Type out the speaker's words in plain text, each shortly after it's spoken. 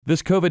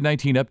This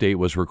COVID-19 update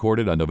was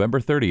recorded on November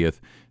 30th,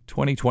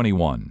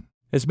 2021.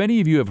 As many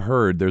of you have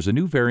heard, there's a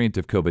new variant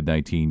of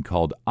COVID-19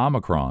 called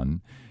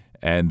Omicron,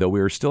 and though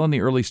we are still in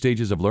the early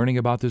stages of learning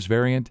about this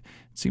variant,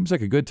 it seems like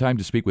a good time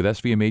to speak with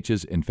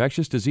SVMH's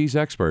infectious disease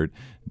expert,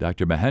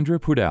 Dr. Mahendra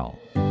Pudel.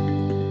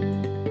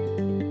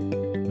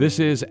 This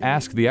is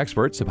Ask the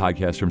Experts, a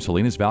podcast from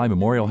Salinas Valley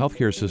Memorial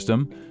Healthcare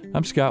System.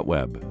 I'm Scott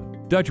Webb.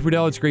 Dr.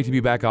 Pudel, it's great to be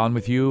back on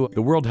with you.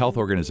 The World Health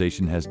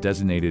Organization has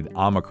designated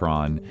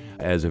Omicron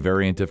as a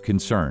variant of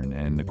concern.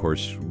 And of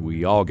course,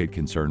 we all get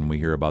concerned when we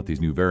hear about these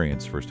new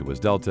variants. First it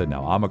was Delta,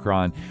 now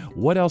Omicron.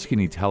 What else can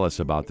you tell us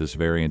about this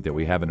variant that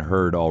we haven't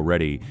heard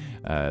already?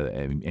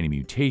 Any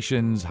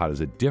mutations? How does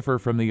it differ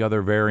from the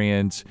other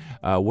variants?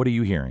 What are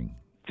you hearing?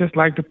 Just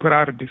like to put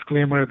out a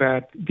disclaimer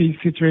that these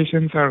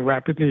situations are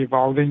rapidly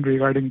evolving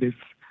regarding this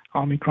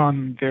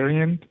Omicron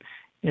variant,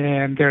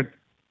 and they're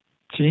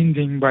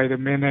changing by the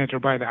minute or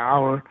by the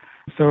hour.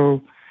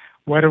 So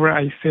whatever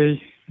I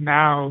say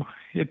now,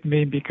 it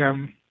may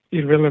become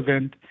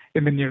irrelevant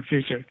in the near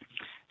future.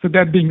 So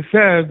that being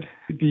said,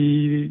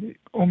 the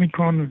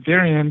Omicron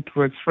variant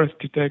was first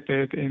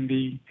detected in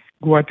the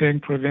Gauteng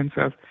province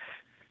of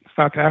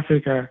South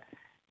Africa,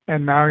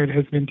 and now it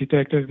has been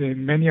detected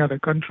in many other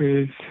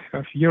countries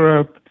of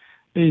Europe,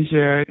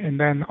 Asia, and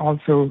then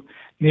also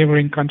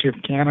neighboring country of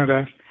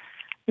Canada.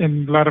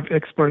 And a lot of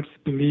experts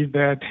believe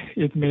that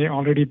it may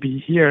already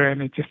be here,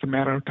 and it's just a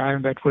matter of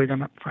time that we're going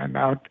to find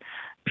out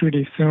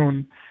pretty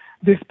soon.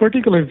 This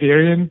particular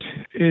variant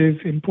is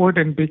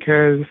important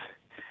because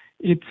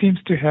it seems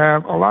to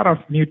have a lot of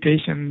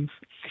mutations,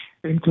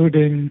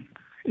 including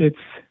its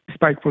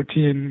spike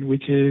protein,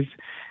 which is,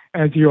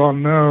 as you all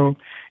know,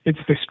 it's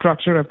the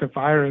structure of the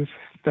virus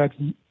that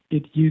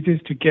it uses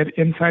to get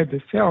inside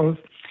the cells,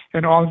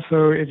 and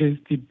also it is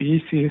the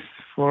basis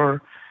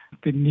for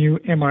the new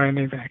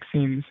mRNA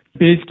vaccines.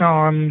 Based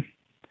on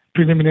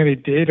preliminary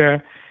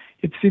data,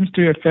 it seems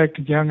to affect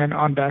young and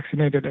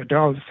unvaccinated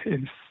adults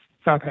in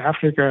South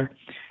Africa,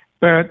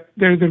 but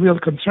there is a real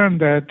concern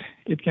that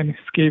it can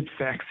escape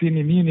vaccine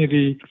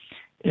immunity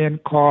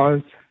and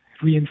cause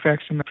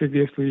reinfection of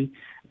previously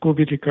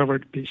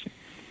COVID-recovered patients.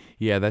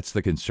 Yeah, that's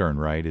the concern,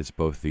 right? It's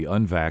both the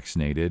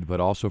unvaccinated, but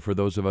also for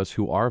those of us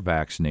who are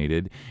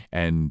vaccinated.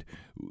 And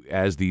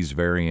as these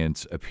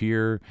variants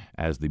appear,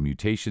 as the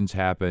mutations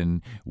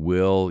happen,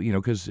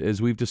 because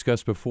as we've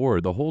discussed before,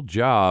 the whole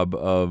job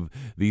of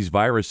these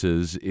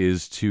viruses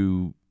is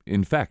to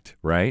infect,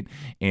 right?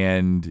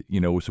 And,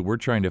 so we're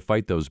trying to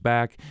fight those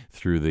back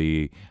through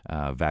the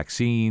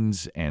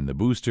vaccines and the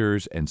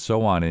boosters and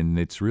so on. And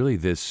it's really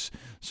this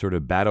sort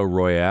of battle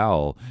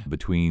royale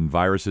between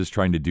viruses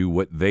trying to do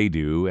what they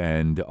do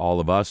and all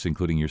of us,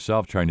 including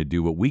yourself, trying to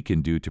do what we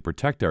can do to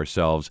protect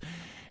ourselves.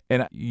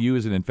 And you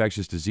as an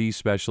infectious disease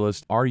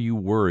specialist, are you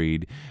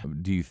worried?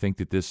 Do you think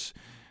that this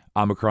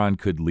Omicron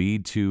could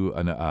lead to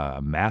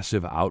a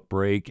massive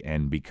outbreak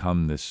and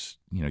become this,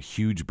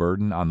 huge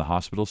burden on the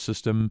hospital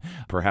system,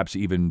 perhaps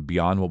even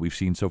beyond what we've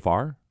seen so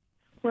far?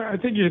 Well, I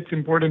think it's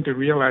important to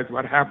realize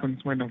what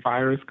happens when a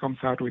virus comes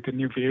out with a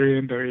new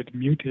variant or it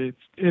mutates.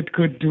 It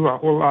could do a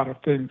whole lot of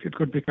things. It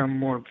could become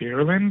more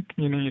virulent,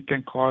 meaning it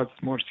can cause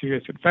more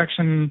serious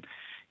infection.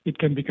 It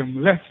can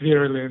become less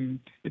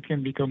virulent. It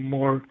can become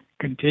more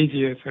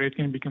contagious, or it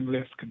can become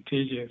less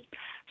contagious.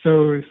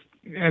 So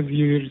as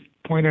you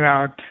pointed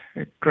out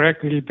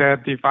correctly,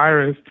 that the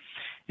virus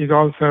is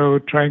also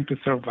trying to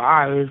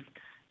survive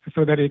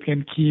so that it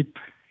can keep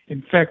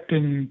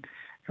infecting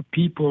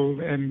people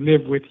and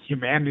live with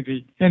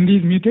humanity. And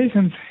these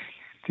mutations,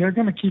 they're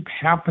going to keep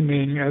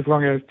happening as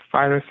long as the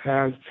virus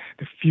has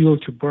the fuel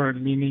to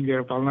burn, meaning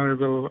they're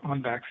vulnerable,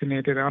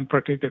 unvaccinated,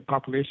 unprotected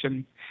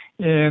population.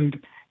 And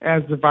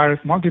as the virus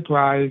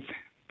multiplies,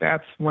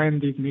 that's when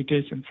these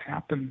mutations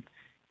happen.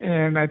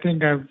 And I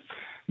think I've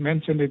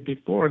mentioned it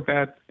before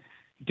that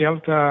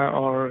Delta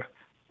or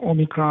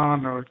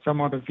Omicron or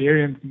some other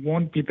variant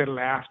won't be the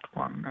last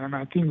one. And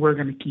I think we're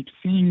going to keep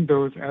seeing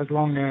those as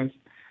long as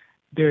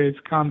there is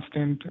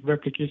constant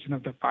replication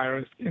of the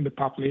virus in the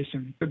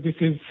population. So this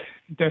is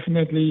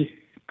definitely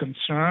a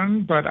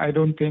concern, but I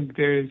don't think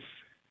there is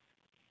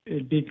a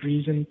big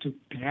reason to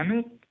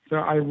panic. So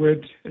I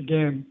would,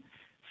 again,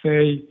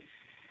 say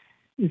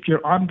if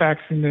you're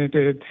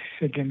unvaccinated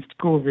against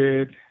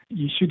COVID,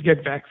 you should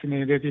get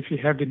vaccinated. If you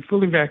have been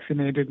fully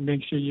vaccinated,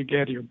 make sure you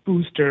get your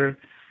booster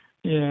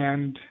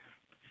and,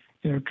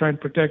 try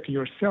and protect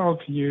yourself.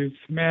 Use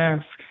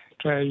masks.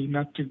 Try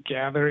not to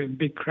gather in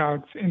big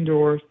crowds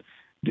indoors.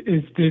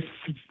 Is this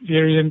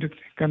variant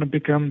going to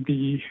become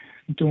the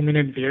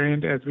dominant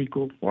variant as we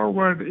go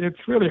forward?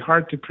 It's really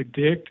hard to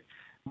predict,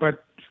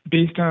 but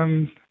based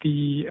on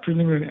the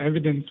preliminary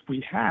evidence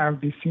we have,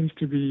 this seems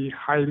to be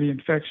highly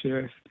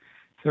infectious.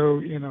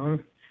 So,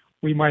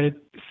 we might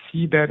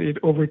see that it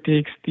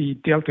overtakes the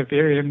Delta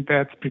variant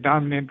that's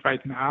predominant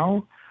right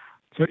now.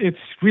 So it's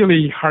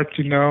really hard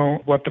to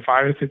know what the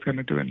virus is going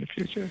to do in the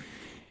future.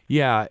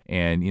 Yeah,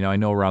 and I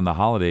know around the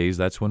holidays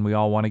that's when we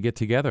all want to get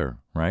together,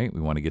 right? We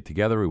want to get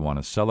together, we want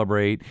to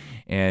celebrate,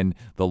 and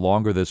the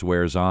longer this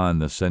wears on,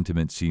 the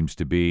sentiment seems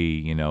to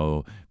be,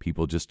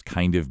 people just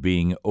kind of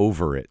being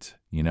over it.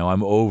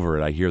 I'm over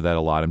it. I hear that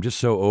a lot. I'm just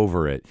so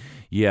over it.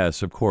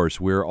 Yes, of course,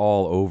 we're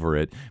all over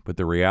it, but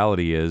the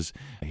reality is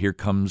here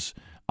comes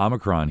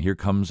Omicron, here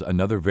comes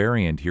another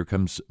variant, here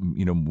comes,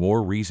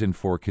 more reason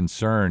for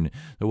concern.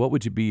 So what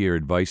would be your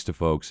advice to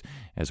folks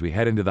as we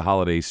head into the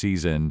holiday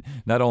season,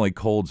 not only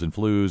colds and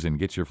flus and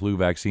get your flu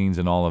vaccines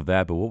and all of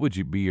that, but what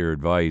would be your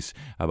advice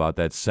about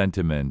that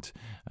sentiment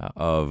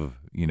of,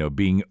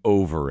 being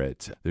over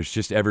it? There's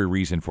just every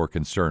reason for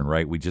concern,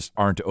 right? We just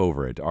aren't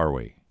over it, are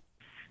we?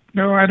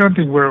 No, I don't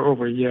think we're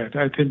over yet.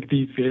 I think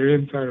these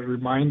variants are a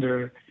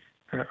reminder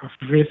of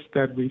risks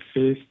that we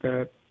face,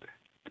 that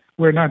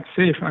we're not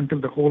safe until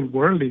the whole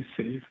world is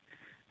safe.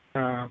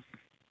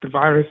 The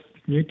virus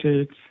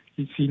mutates.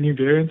 You see new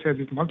variants as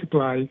it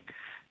multiplies.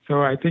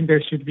 So I think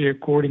there should be a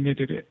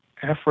coordinated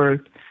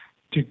effort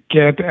to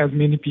get as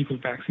many people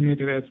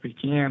vaccinated as we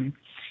can.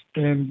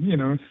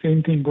 And,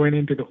 same thing going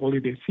into the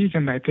holiday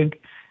season. I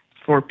think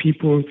for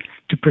people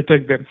to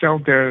protect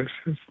themselves,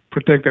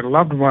 protect their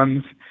loved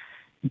ones,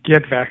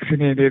 get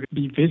vaccinated,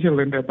 be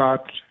vigilant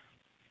about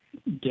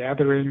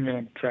gathering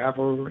and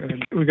travel,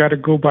 and we got to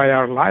go by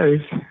our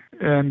lives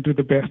and do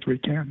the best we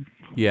can.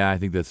 Yeah, I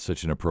think that's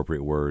such an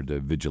appropriate word,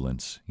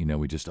 vigilance.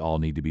 We just all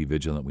need to be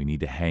vigilant. We need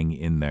to hang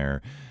in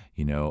there.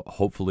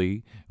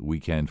 Hopefully we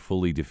can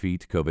fully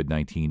defeat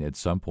COVID-19 at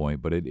some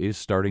point, but it is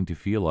starting to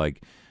feel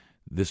like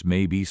this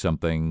may be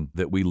something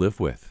that we live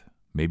with.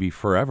 Maybe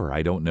forever.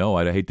 I don't know.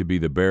 I hate to be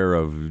the bearer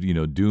of,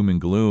 doom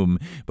and gloom,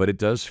 but it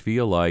does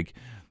feel like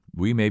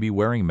we may be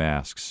wearing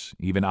masks,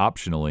 even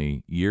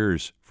optionally,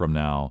 years from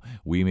now.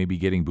 We may be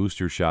getting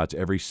booster shots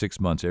every 6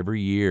 months, every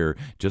year,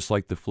 just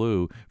like the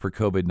flu for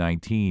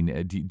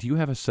COVID-19. Do you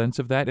have a sense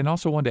of that? And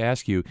also wanted to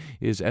ask you,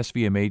 is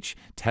SVMH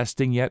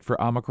testing yet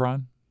for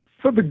Omicron?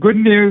 So the good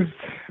news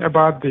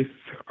about this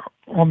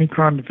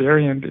Omicron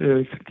variant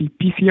is the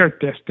PCR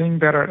testing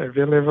that are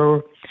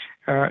available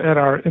at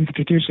our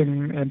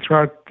institution and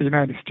throughout the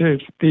United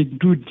States, they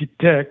do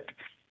detect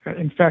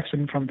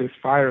infection from this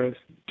virus.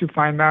 To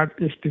find out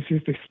if this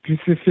is the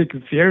specific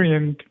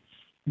variant,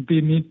 they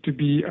need to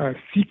be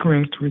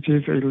sequenced, which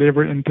is a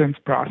labor-intense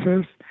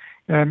process.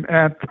 And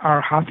at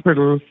our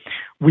hospital,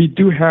 we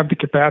do have the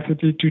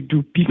capacity to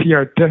do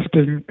PCR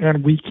testing,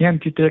 and we can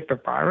detect the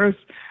virus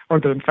or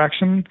the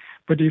infection.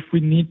 But if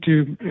we need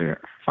to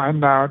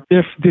find out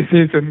if this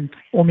is an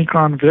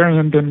Omicron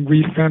variant, then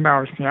we send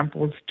our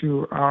samples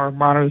to our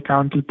Monterey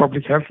County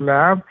Public Health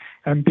Lab,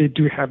 and they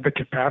do have the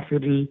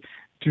capacity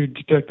to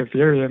detect the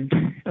variant.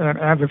 And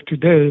as of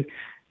today,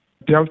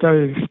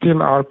 Delta is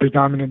still our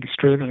predominant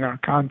strain in our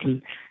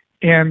county.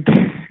 And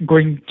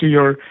going to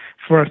your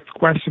first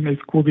question, is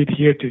COVID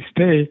here to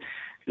stay?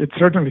 It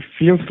certainly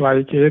feels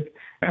like it.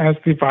 As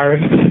the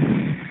virus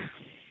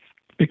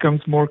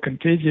becomes more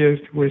contagious,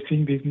 we're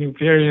seeing these new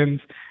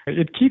variants.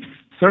 It keeps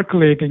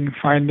circulating,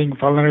 finding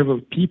vulnerable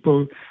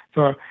people.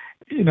 So,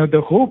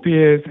 the hope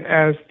is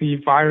as the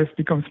virus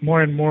becomes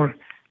more and more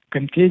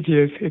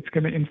contagious, it's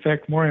going to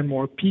infect more and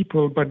more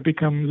people, but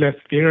become less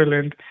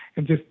virulent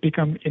and just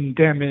become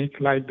endemic,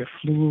 like the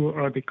flu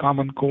or the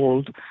common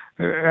cold.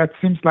 That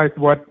seems like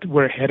what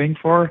we're heading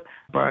for,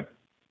 but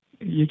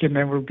you can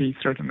never be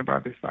certain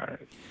about this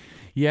virus.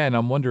 Yeah, and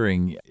I'm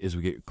wondering, as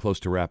we get close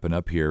to wrapping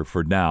up here,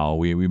 for now,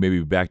 we may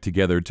be back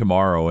together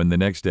tomorrow and the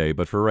next day,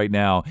 but for right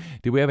now,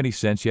 do we have any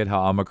sense yet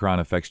how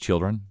Omicron affects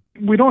children?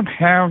 We don't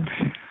have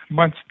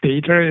much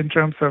data in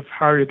terms of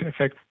how it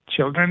affects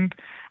children.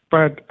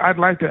 But I'd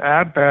like to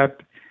add that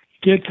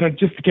kids are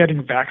just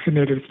getting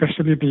vaccinated,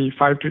 especially the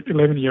 5 to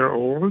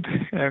 11-year-old.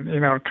 And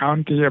in our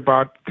county,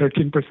 about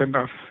 13%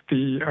 of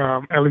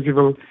the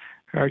eligible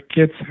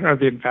kids are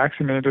being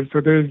vaccinated.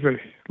 So there is a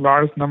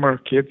large number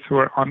of kids who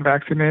are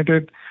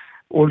unvaccinated.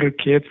 Older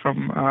kids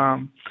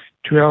from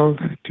 12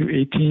 to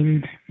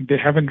 18, they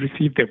haven't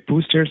received their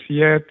boosters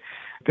yet.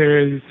 There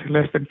is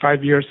less than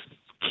 5 years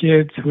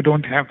kids who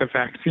don't have the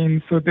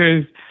vaccine. So there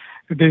is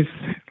this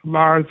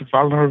large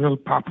vulnerable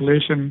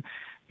population,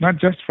 not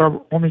just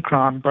for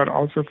Omicron, but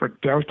also for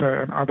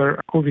Delta and other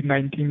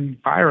COVID-19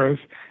 virus.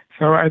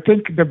 So I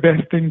think the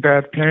best thing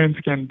that parents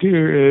can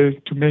do is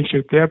to make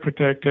sure they're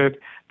protected,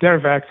 they're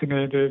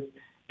vaccinated,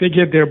 they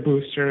get their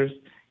boosters,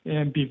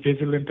 and be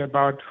vigilant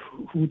about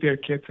who their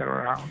kids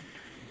are around.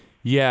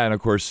 Yeah, and of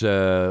course,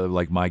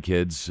 like my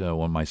kids,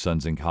 one of my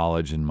son's in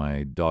college and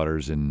my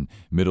daughter's in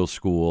middle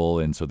school,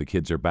 and so the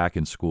kids are back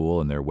in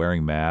school and they're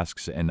wearing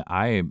masks. And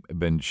I've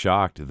been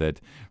shocked that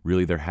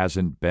really there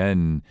hasn't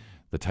been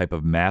the type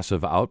of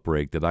massive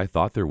outbreak that I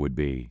thought there would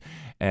be.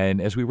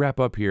 And as we wrap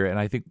up here, and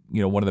I think,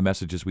 one of the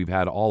messages we've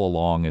had all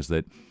along is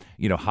that,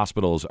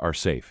 hospitals are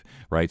safe,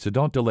 right? So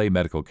don't delay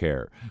medical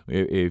care.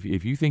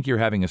 If you think you're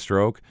having a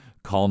stroke,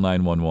 call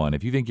 911.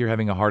 If you think you're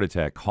having a heart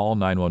attack, call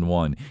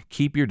 911.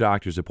 Keep your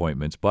doctor's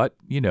appointments, but,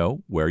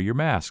 wear your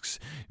masks.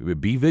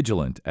 Be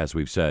vigilant, as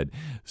we've said.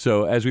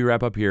 So as we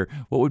wrap up here,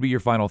 what would be your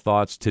final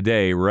thoughts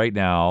today, right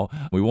now?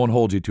 We won't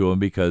hold you to them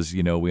because,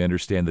 we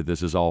understand that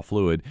this is all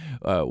fluid.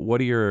 What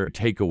are your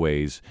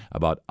takeaways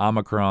about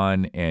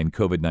Omicron and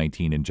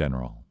COVID-19 in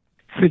general?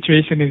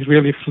 Situation is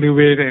really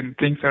fluid and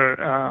things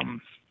are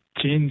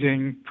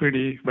changing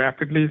pretty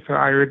rapidly. So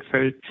I would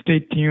say stay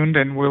tuned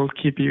and we'll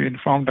keep you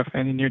informed of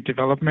any new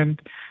development.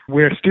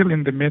 We're still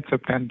in the midst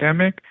of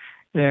pandemic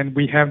and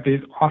we have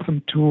these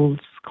awesome tools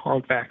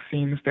called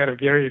vaccines that are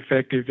very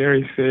effective,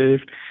 very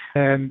safe.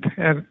 And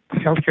at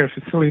healthcare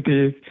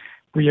facilities,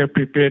 we are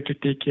prepared to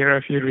take care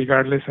of you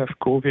regardless of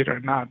COVID or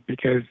not,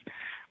 because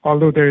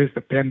although there is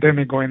a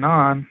pandemic going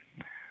on,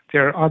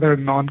 there are other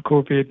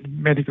non-COVID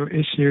medical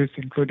issues,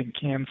 including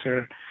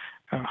cancer,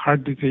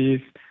 heart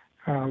disease,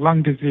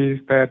 lung disease,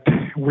 that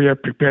we are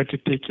prepared to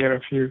take care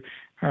of you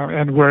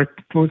and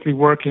closely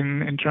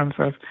working in terms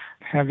of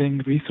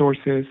having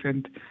resources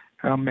and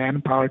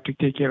manpower to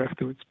take care of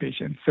those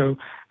patients. So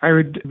I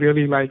would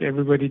really like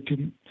everybody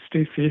to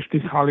stay safe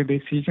this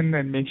holiday season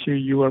and make sure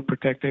you are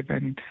protected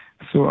and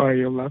so are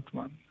your loved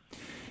ones.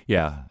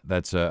 Yeah,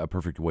 that's a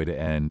perfect way to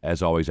end.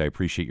 As always, I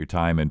appreciate your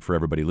time. And for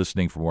everybody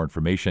listening, for more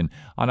information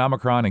on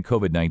Omicron and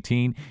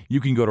COVID-19,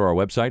 you can go to our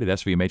website at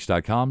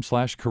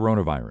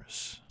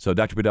svmh.com/coronavirus. So,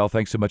 Dr. Bedell,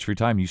 thanks so much for your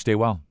time. You stay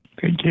well.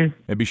 Thank you.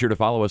 And be sure to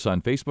follow us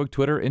on Facebook,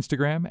 Twitter,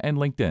 Instagram, and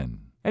LinkedIn.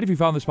 And if you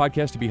found this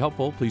podcast to be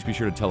helpful, please be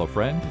sure to tell a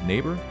friend,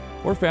 neighbor,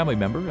 or family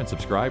member and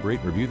subscribe, rate,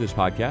 and review this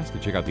podcast to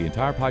check out the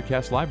entire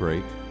podcast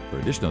library for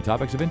additional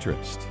topics of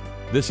interest.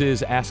 This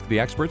is Ask the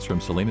Experts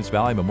from Salinas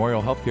Valley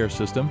Memorial Healthcare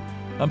System.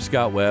 I'm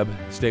Scott Webb.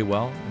 Stay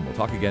well, and we'll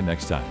talk again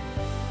next time.